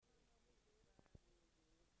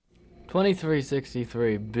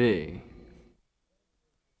2363B.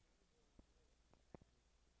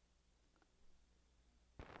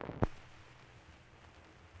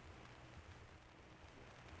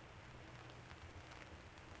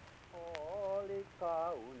 Oli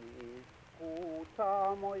kaunis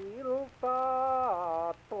kuusamoilta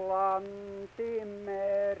Atlantin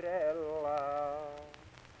merellä.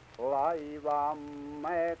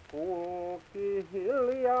 Laivamme kulki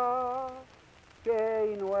hiljaa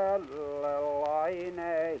Keinuelle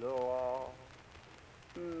laineilla.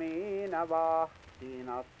 Minä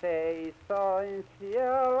vahtina seisoin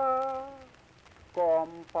siellä,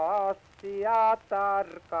 kompassia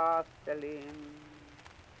tarkastelin.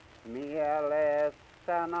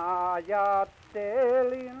 Mielessäni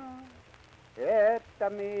ajattelin, että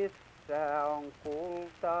missä on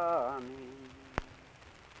kultani.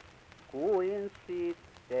 Kuin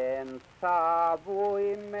sitten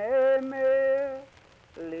saavuimme me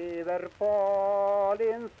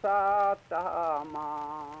Liverpoolin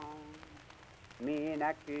satamaan.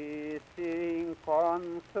 Minä kysyin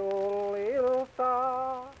konsulilta,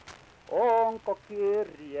 onko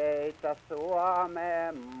kirjeitä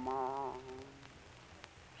Suomen maan.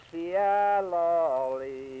 Siellä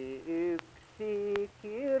oli yksi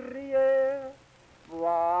kirje,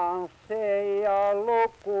 vaan se ei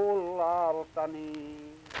ollut kullaltani.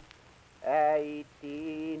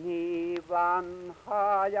 Äitini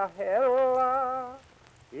vanha ja hella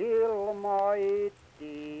ilmoitti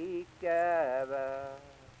ikävä.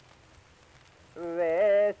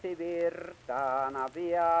 Vesivirtana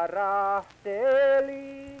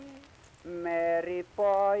vierahteli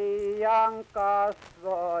meripojan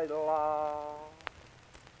kasvoilla.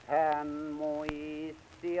 Hän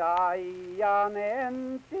muisti ajan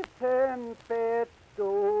entisen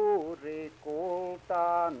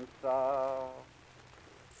petturikultansa.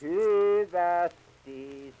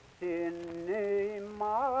 Hyvästi synnyin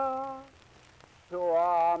maa,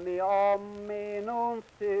 Suomi on minun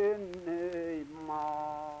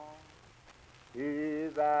synnyinmaa.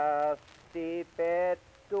 Hyvästi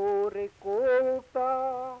petturikulta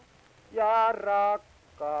ja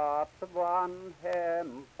rakkaat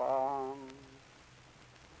vanhempaan.